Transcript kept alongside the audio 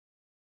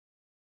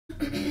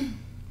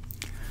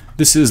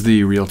This is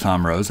the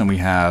real-time rows, and we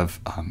have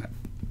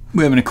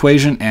an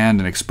equation and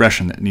an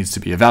expression that needs to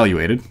be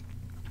evaluated.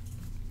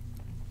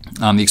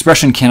 The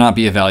expression cannot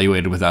be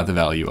evaluated without the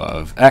value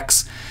of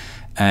x,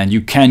 and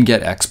you can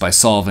get x by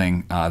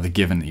solving the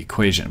given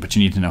equation, but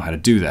you need to know how to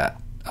do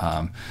that.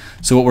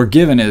 So what we're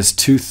given is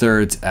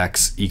 2/3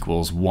 x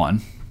equals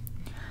 1.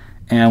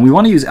 And we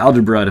want to use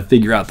algebra to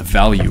figure out the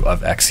value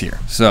of x here.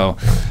 So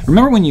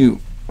remember when you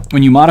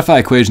modify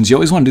equations, you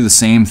always want to do the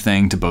same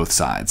thing to both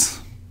sides.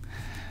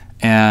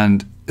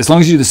 And as long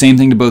as you do the same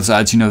thing to both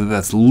sides, you know that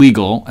that's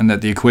legal and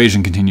that the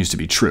equation continues to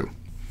be true.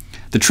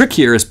 The trick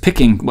here is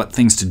picking what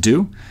things to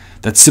do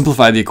that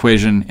simplify the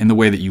equation in the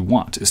way that you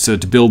want, is to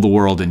build the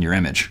world in your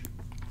image.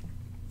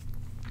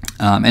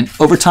 And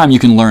over time, you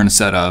can learn a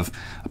set of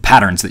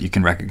patterns that you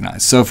can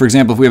recognize. So for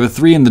example, if we have a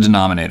 3 in the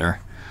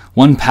denominator,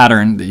 one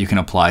pattern that you can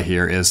apply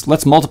here is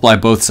let's multiply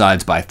both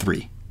sides by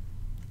 3.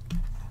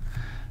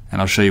 And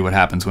I'll show you what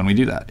happens when we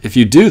do that. If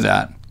you do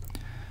that,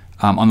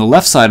 on the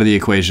left side of the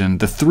equation,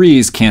 the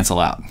 3's cancel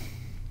out.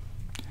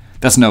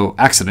 That's no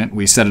accident.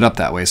 We set it up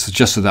that way, so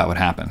just so that would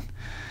happen.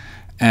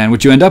 And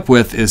what you end up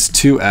with is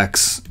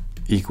 2x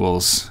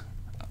equals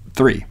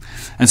 3.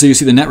 And so you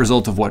see the net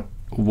result of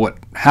what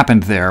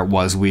happened there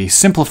was we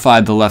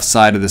simplified the left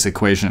side of this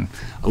equation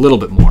a little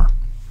bit more.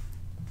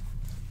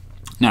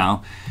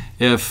 Now,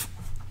 if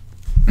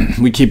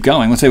we keep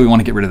going, let's say we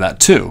want to get rid of that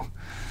 2.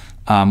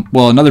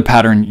 Well, another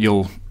pattern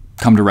you'll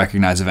come to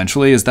recognize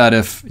eventually is that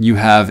if you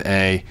have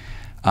a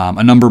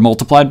number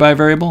multiplied by a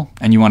variable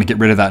and you want to get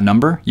rid of that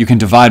number, you can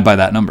divide by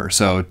that number.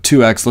 So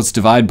 2x, let's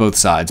divide both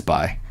sides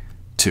by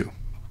 2.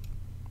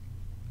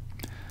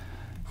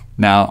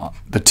 Now,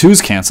 the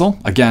 2's cancel,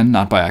 again,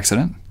 not by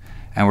accident,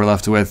 and we're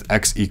left with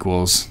x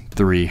equals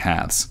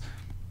 3/2.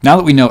 Now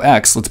that we know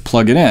x, let's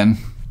plug it in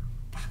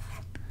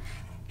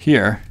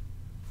here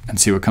and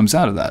see what comes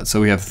out of that. So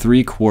we have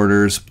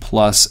 3/4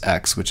 plus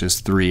x, which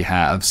is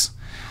 3/2.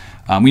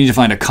 We need to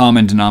find a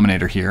common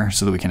denominator here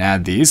so that we can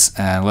add these.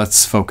 And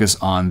let's focus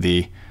on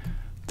the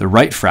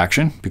right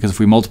fraction, because if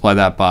we multiply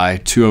that by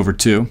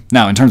 2/2.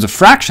 Now, in terms of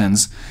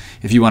fractions,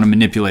 if you want to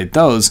manipulate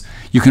those,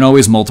 you can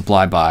always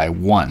multiply by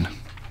 1.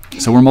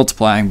 So we're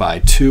multiplying by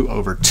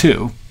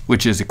 2/2,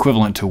 which is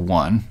equivalent to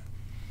 1.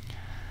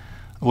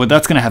 What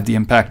that's going to have the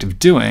impact of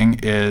doing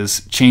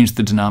is change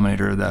the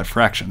denominator of that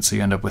fraction. So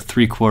you end up with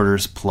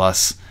 3/4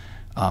 plus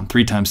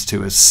 3 times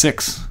 2 is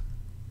 6.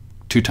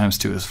 2 times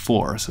 2 is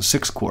 4, so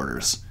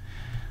 6/4.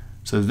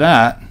 So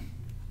that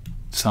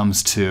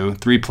sums to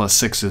 3 plus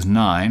 6 is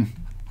 9,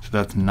 so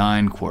that's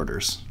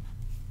 9/4.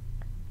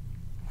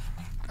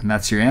 And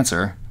that's your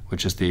answer,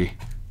 which is the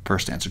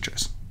first answer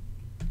choice.